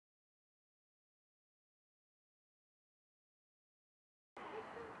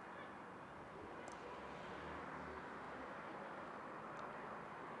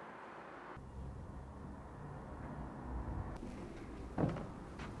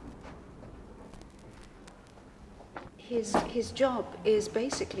his job is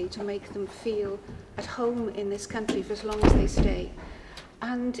basically to make them feel at home in this country for as long as they stay,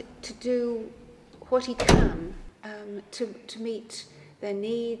 and to do what he can to meet their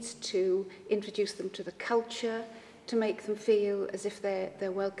needs, to introduce them to the culture, to make them feel as if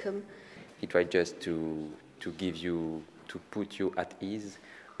they're welcome. He tried just to give you, to put you at ease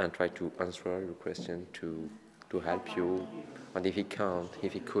and try to answer your question, to help you. And if he can't,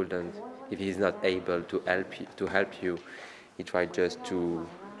 if he couldn't, if he's not able to help you, he tried just to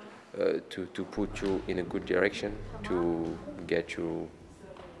put you in a good direction, to get you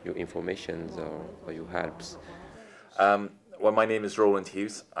your informations or your helps. Well, my name is Rowland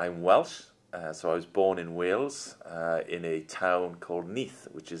Hughes. I'm Welsh, so I was born in Wales, in a town called Neath,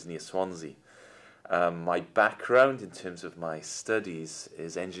 which is near Swansea. My background in terms of my studies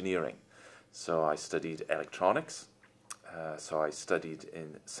is engineering. So I studied electronics, so I studied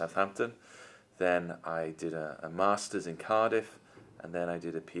in Southampton, then I did a master's in Cardiff, and then I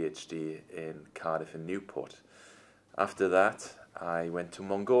did a PhD in Cardiff and Newport. After that, I went to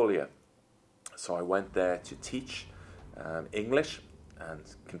Mongolia. So I went there to teach English and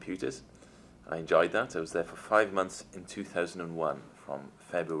computers. I enjoyed that. I was there for 5 months in 2001, from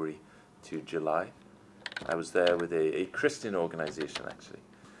February to July. I was there with a Christian organization, actually.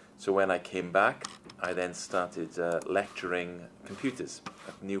 So when I came back, I then started lecturing computers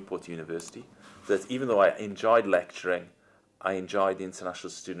at Newport University. So that even though I enjoyed lecturing, I enjoyed the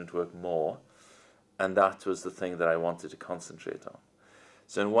international student work more, and that was the thing that I wanted to concentrate on.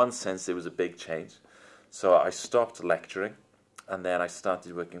 So in one sense, it was a big change. So I stopped lecturing, and then I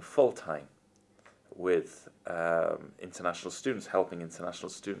started working full-time with international students, helping international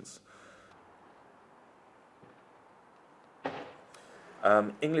students.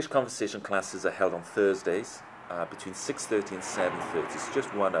 English conversation classes are held on Thursdays between 6:30 and 7:30. It's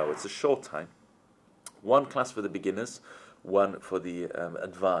just 1 hour. It's a short time. One class for the beginners, one for the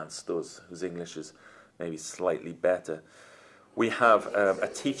advanced, those whose English is maybe slightly better. We have a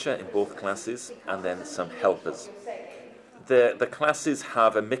teacher in both classes and then some helpers. The classes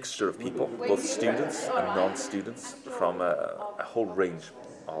have a mixture of people, both students and non-students, from a whole range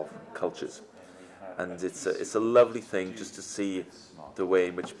of cultures. And it's a lovely thing just to see the way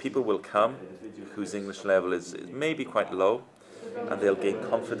in which people will come whose English level is maybe quite low, and they'll gain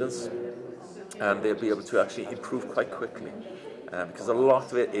confidence, and they'll be able to actually improve quite quickly. Because a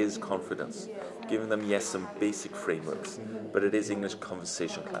lot of it is confidence, giving them, yes, some basic frameworks, but it is English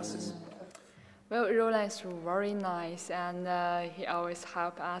conversation classes. Well, Rowland is very nice, and he always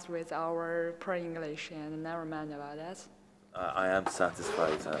helps us with our pre-English, and never mind about that. I am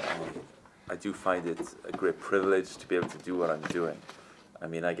satisfied. I do find it a great privilege to be able to do what I'm doing. I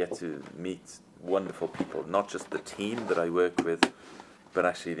mean, I get to meet wonderful people, not just the team that I work with, but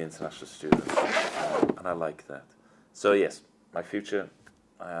actually the international students, and I like that. So yes, my future,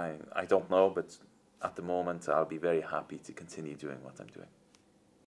 I don't know, but at the moment I'll be very happy to continue doing what I'm doing.